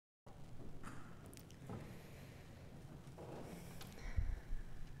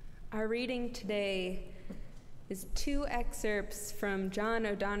Our reading today is two excerpts from John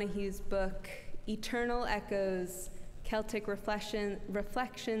O'Donoghue's book, Eternal Echoes, Celtic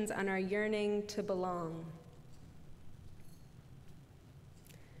Reflections on Our Yearning to Belong.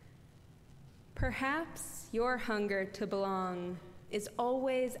 Perhaps your hunger to belong is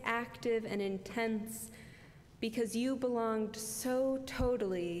always active and intense because you belonged so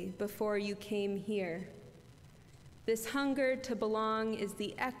totally before you came here. This hunger to belong is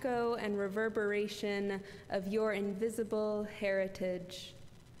the echo and reverberation of your invisible heritage.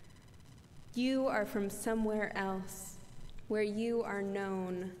 You are from somewhere else, where you are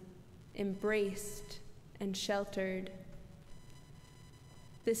known, embraced, and sheltered.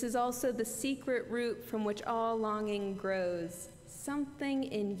 This is also the secret root from which all longing grows. Something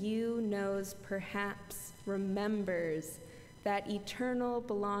in you knows, perhaps remembers, that eternal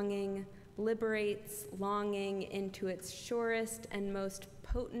belonging liberates longing into its surest and most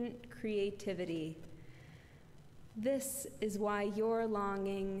potent creativity. This is why your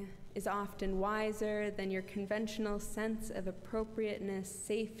longing is often wiser than your conventional sense of appropriateness,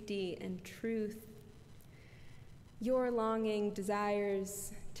 safety, and truth. Your longing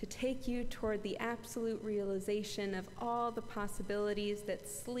desires to take you toward the absolute realization of all the possibilities that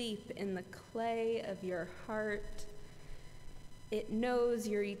sleep in the clay of your heart. It knows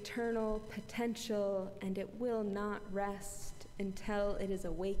your eternal potential, and it will not rest until it is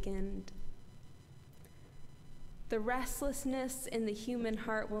awakened. The restlessness in the human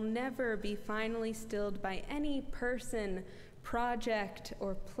heart will never be finally stilled by any person, project,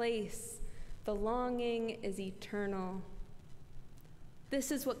 or place. The longing is eternal.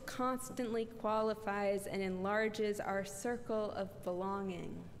 This is what constantly qualifies and enlarges our circle of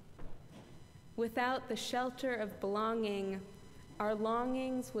belonging. Without the shelter of belonging, our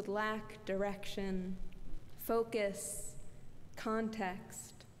longings would lack direction, focus,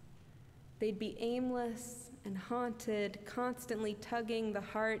 context. They'd be aimless and haunted, constantly tugging the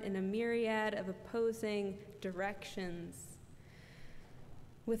heart in a myriad of opposing directions.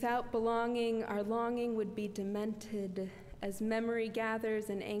 Without belonging, our longing would be demented. As memory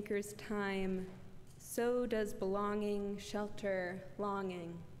gathers and anchors time, so does belonging shelter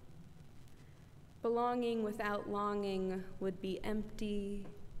longing. Belonging without longing would be empty,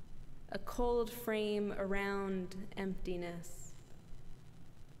 a cold frame around emptiness.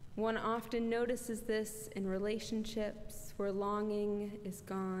 One often notices this in relationships where longing is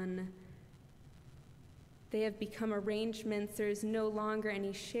gone. They have become arrangements. There is no longer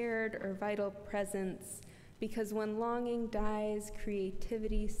any shared or vital presence, because when longing dies,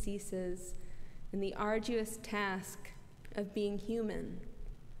 creativity ceases, and the arduous task of being human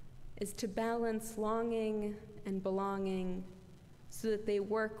is to balance longing and belonging so that they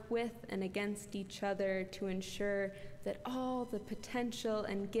work with and against each other to ensure that all the potential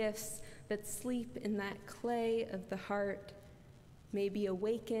and gifts that sleep in that clay of the heart may be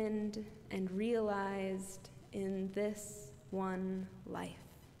awakened and realized in this one life.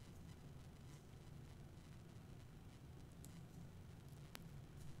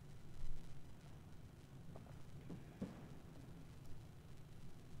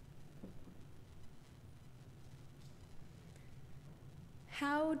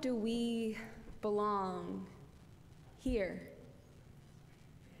 How do we belong here?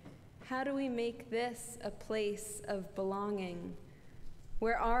 How do we make this a place of belonging,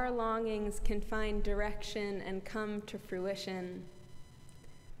 where our longings can find direction and come to fruition?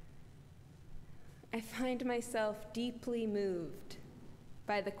 I find myself deeply moved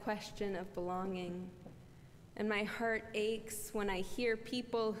by the question of belonging, and my heart aches when I hear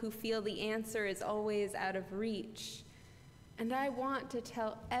people who feel the answer is always out of reach. And I want to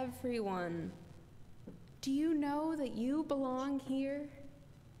tell everyone, do you know that you belong here?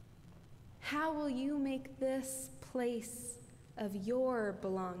 How will you make this place of your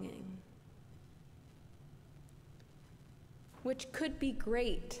belonging? Which could be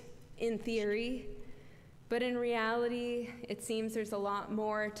great in theory, but in reality, it seems there's a lot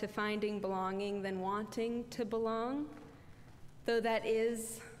more to finding belonging than wanting to belong, though that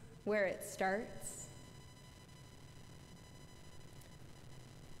is where it starts.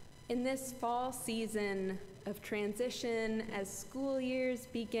 In this fall season of transition, as school years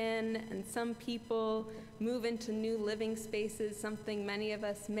begin and some people move into new living spaces, something many of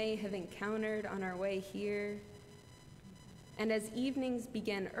us may have encountered on our way here, and as evenings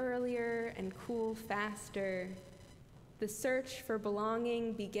begin earlier and cool faster, the search for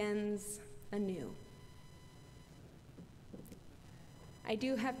belonging begins anew. I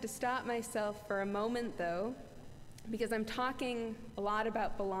do have to stop myself for a moment, though, because I'm talking a lot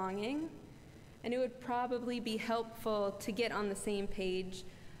about belonging, and it would probably be helpful to get on the same page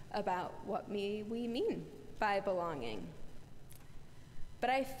about what we mean by belonging. But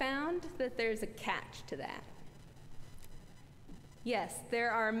I found that there's a catch to that. Yes,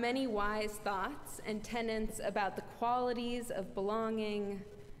 there are many wise thoughts and tenets about the qualities of belonging,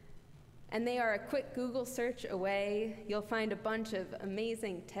 and they are a quick Google search away. You'll find a bunch of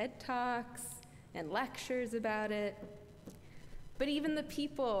amazing TED Talks and lectures about it. But even the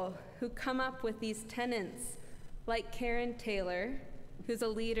people who come up with these tenets, like Karen Taylor, who's a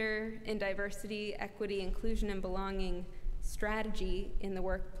leader in diversity, equity, inclusion, and belonging strategy in the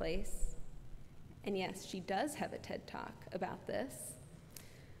workplace, and yes, she does have a TED Talk about this,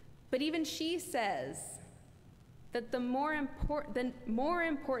 but even she says that more important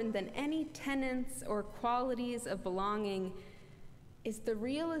than any tenets or qualities of belonging is the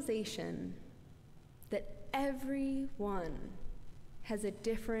realization that everyone has a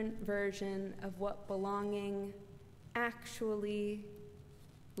different version of what belonging actually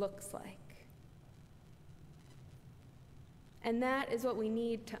looks like. And that is what we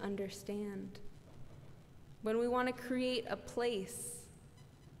need to understand. When we want to create a place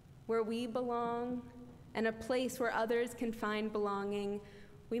where we belong and a place where others can find belonging,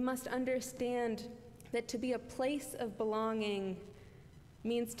 we must understand that to be a place of belonging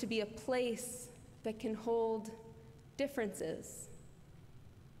means to be a place that can hold differences.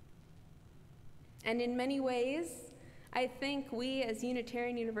 And in many ways, I think we as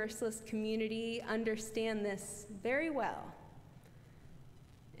Unitarian Universalist community understand this very well.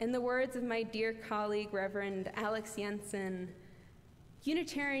 In the words of my dear colleague, Reverend Alex Jensen,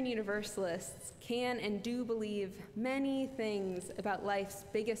 Unitarian Universalists can and do believe many things about life's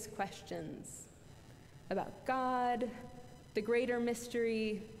biggest questions, about God, the greater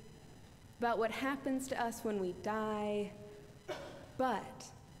mystery, about what happens to us when we die, but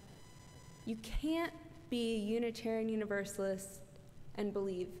you can't be a Unitarian Universalist and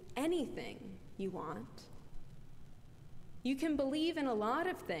believe anything you want. You can believe in a lot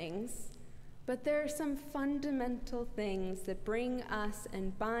of things, but there are some fundamental things that bring us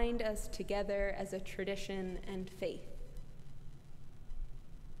and bind us together as a tradition and faith.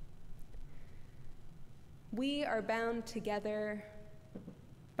 We are bound together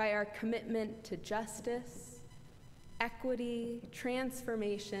by our commitment to justice, equity,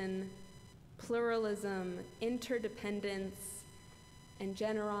 transformation, pluralism, interdependence, and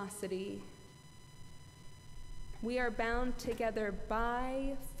generosity. We are bound together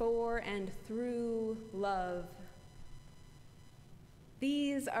by, for, and through love.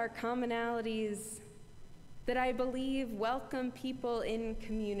 These are commonalities that I believe welcome people in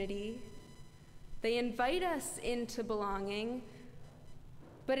community. They invite us into belonging,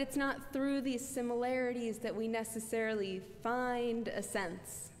 but it's not through these similarities that we necessarily find a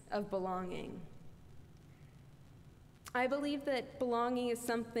sense of belonging. I believe that belonging is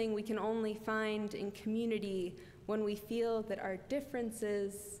something we can only find in community when we feel that our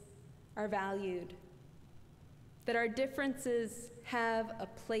differences are valued, that our differences have a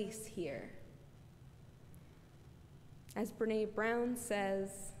place here. As Brené Brown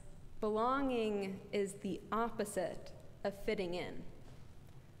says, belonging is the opposite of fitting in.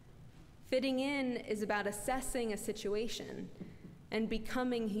 Fitting in is about assessing a situation and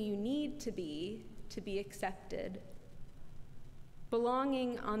becoming who you need to be accepted.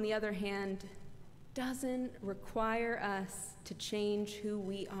 Belonging, on the other hand, doesn't require us to change who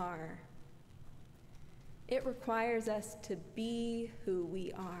we are. It requires us to be who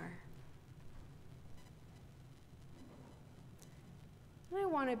we are. And I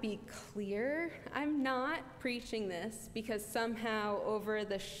want to be clear, I'm not preaching this because somehow over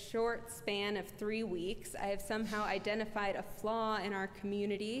the short span of 3 weeks, I have somehow identified a flaw in our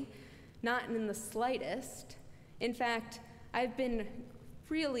community, not in the slightest. In fact, I've been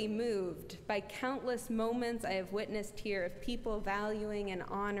really moved by countless moments I have witnessed here of people valuing and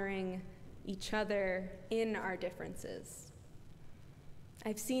honoring each other in our differences.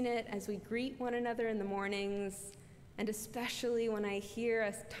 I've seen it as we greet one another in the mornings, and especially when I hear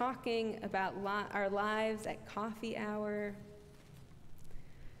us talking about our lives at coffee hour.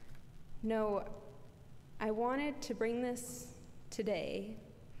 No, I wanted to bring this today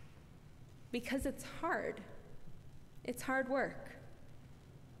because it's hard. It's hard work.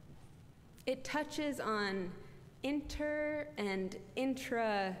 It touches on inter and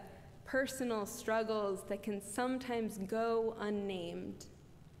intra-personal struggles that can sometimes go unnamed.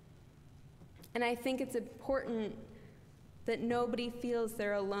 And I think it's important that nobody feels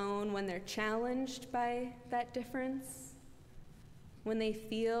they're alone when they're challenged by that difference, when they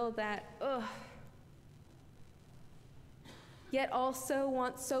feel that, yet also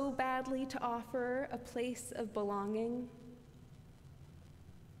want so badly to offer a place of belonging.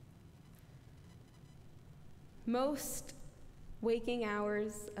 Most waking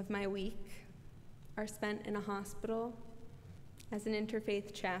hours of my week are spent in a hospital as an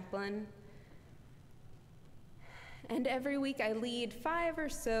interfaith chaplain. And every week I lead 5 or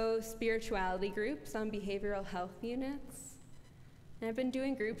so spirituality groups on behavioral health units. And I've been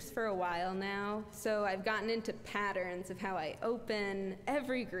doing groups for a while now, so I've gotten into patterns of how I open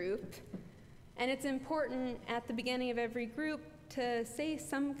every group. And it's important at the beginning of every group to say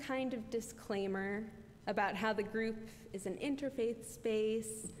some kind of disclaimer about how the group is an interfaith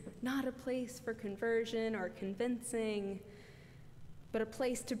space, not a place for conversion or convincing, but a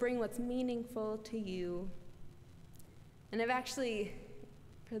place to bring what's meaningful to you. And I've actually,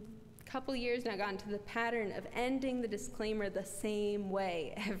 for a couple years now, gotten to the pattern of ending the disclaimer the same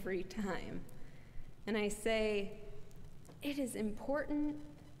way every time. And I say, it is important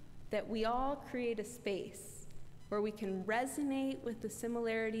that we all create a space where we can resonate with the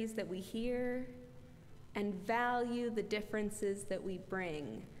similarities that we hear and value the differences that we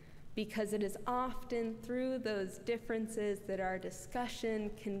bring, because it is often through those differences that our discussion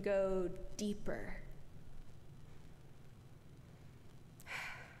can go deeper.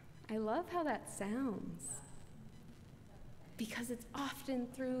 I love how that sounds, because it's often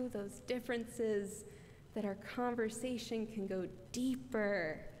through those differences that our conversation can go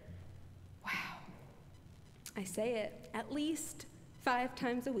deeper. Wow. I say it at least 5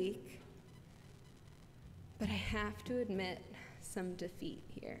 times a week, but I have to admit some defeat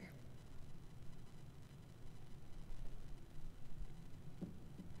here.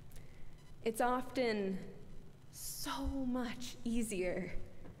 It's often so much easier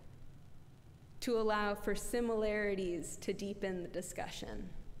to allow for similarities to deepen the discussion.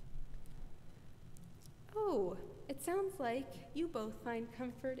 Oh, it sounds like you both find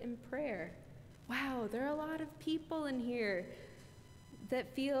comfort in prayer. Wow, there are a lot of people in here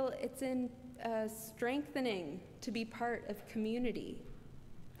that feel it's strengthening to be part of community.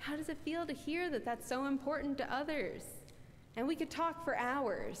 How does it feel to hear that that's so important to others? And we could talk for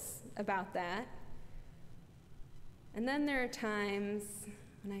hours about that. And then there are times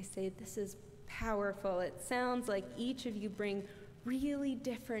when I say, this is powerful. It sounds like each of you bring really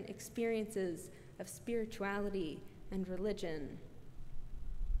different experiences of spirituality and religion.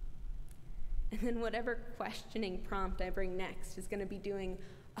 And then whatever questioning prompt I bring next is going to be doing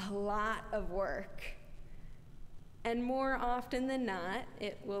a lot of work. And more often than not,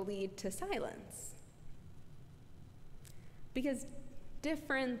 it will lead to silence. Because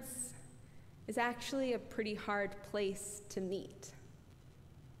difference is actually a pretty hard place to meet.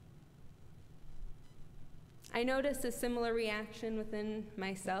 I noticed a similar reaction within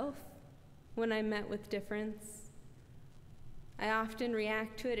myself when I met with difference. I often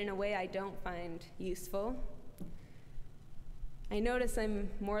react to it in a way I don't find useful. I notice I'm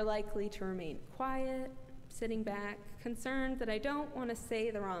more likely to remain quiet, sitting back, concerned that I don't want to say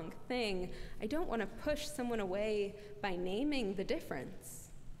the wrong thing. I don't want to push someone away by naming the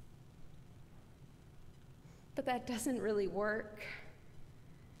difference. But that doesn't really work.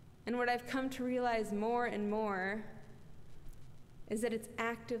 And what I've come to realize more and more is that it's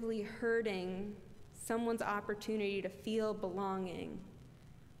actively hurting someone's opportunity to feel belonging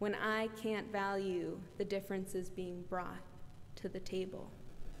when I can't value the differences being brought to the table.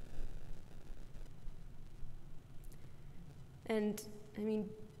 And I mean,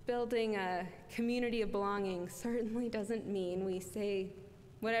 building a community of belonging certainly doesn't mean we say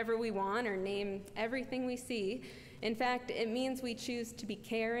whatever we want or name everything we see. In fact, it means we choose to be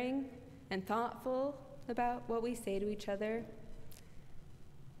caring and thoughtful about what we say to each other.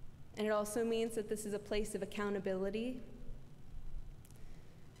 And it also means that this is a place of accountability.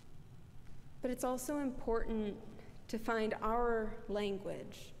 But it's also important to find our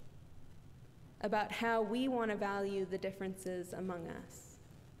language about how we want to value the differences among us.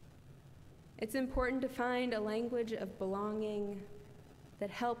 It's important to find a language of belonging that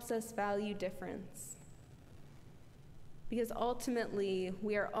helps us value difference. Because ultimately,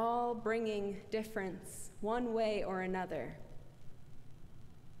 we are all bringing difference one way or another.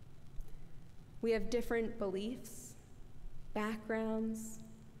 We have different beliefs, backgrounds,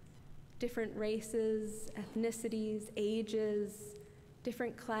 different races, ethnicities, ages,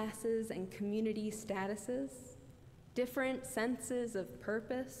 different classes and community statuses, different senses of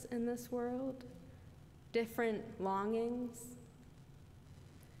purpose in this world, different longings.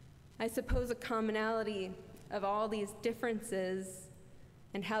 I suppose a commonality of all these differences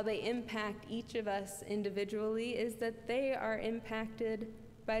and how they impact each of us individually is that they are impacted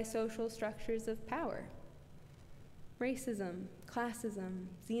by social structures of power. Racism, classism,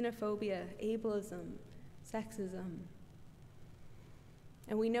 xenophobia, ableism, sexism.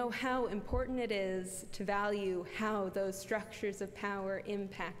 And we know how important it is to value how those structures of power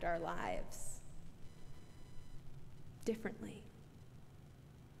impact our lives differently.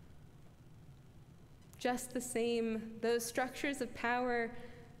 Just the same, those structures of power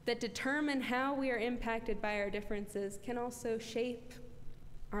that determine how we are impacted by our differences can also shape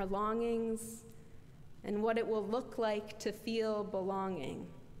our longings and what it will look like to feel belonging.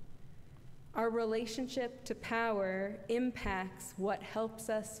 Our relationship to power impacts what helps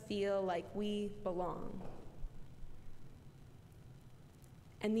us feel like we belong.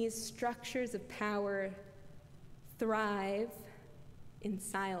 And these structures of power thrive in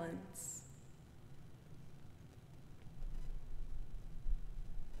silence.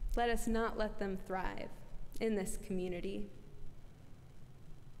 Let us not let them thrive in this community.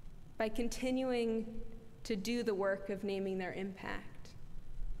 By continuing to do the work of naming their impact.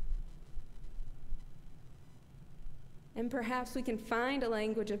 And perhaps we can find a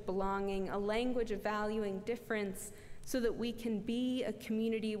language of belonging, a language of valuing difference, so that we can be a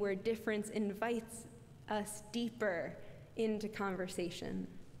community where difference invites us deeper into conversation.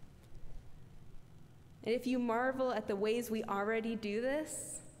 And if you marvel at the ways we already do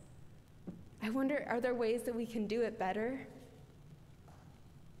this, I wonder, are there ways that we can do it better?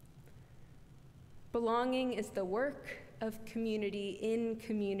 Belonging is the work of community in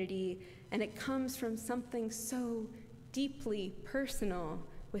community, and it comes from something so deeply personal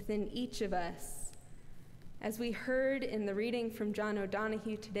within each of us. As we heard in the reading from John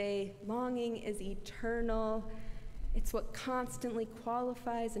O'Donohue today, longing is eternal. It's what constantly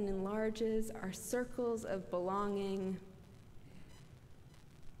qualifies and enlarges our circles of belonging.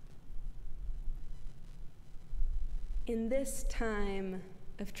 In this time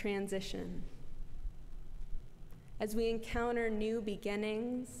of transition, as we encounter new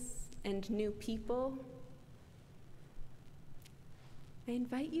beginnings and new people, I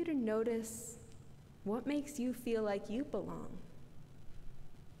invite you to notice what makes you feel like you belong.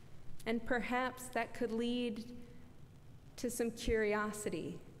 And perhaps that could lead to some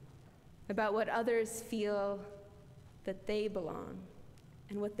curiosity about what others feel that they belong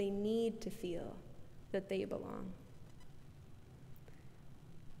and what they need to feel that they belong.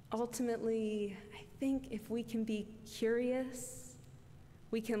 Ultimately, I think if we can be curious,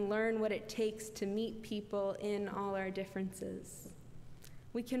 we can learn what it takes to meet people in all our differences.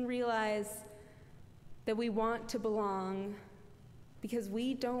 We can realize that we want to belong because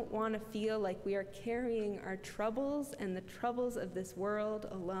we don't want to feel like we are carrying our troubles and the troubles of this world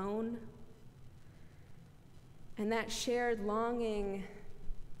alone. And that shared longing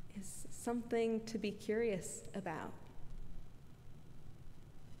is something to be curious about.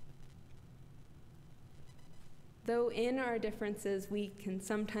 Though in our differences we can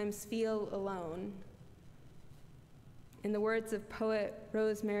sometimes feel alone, in the words of poet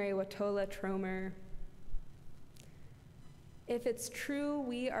Rosemary Watola Tromer, if it's true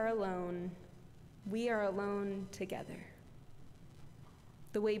we are alone together.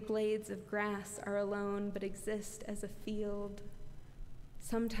 The way blades of grass are alone but exist as a field.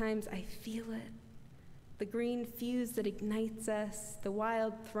 Sometimes I feel it. The green fuse that ignites us, the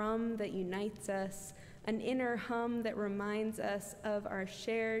wild thrum that unites us, an inner hum that reminds us of our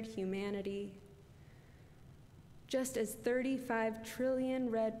shared humanity. Just as 35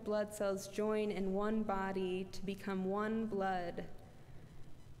 trillion red blood cells join in one body to become one blood,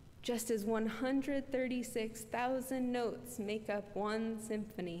 just as 136,000 notes make up one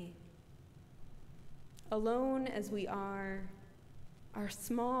symphony. Alone as we are, our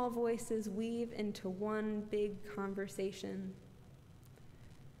small voices weave into one big conversation.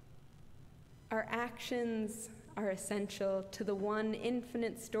 Our actions are essential to the one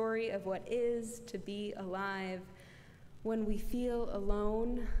infinite story of what is to be alive. When we feel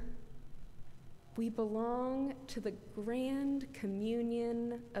alone, we belong to the grand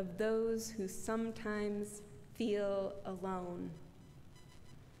communion of those who sometimes feel alone.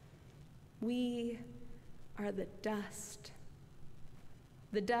 We are the dust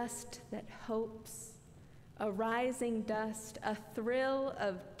that hopes, a rising dust, a thrill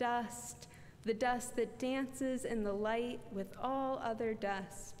of dust, the dust that dances in the light with all other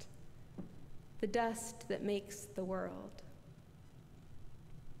dust, the dust that makes the world.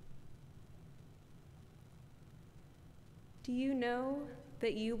 Do you know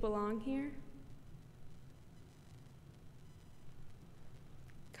that you belong here?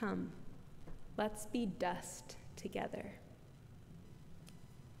 Come, let's be dust together.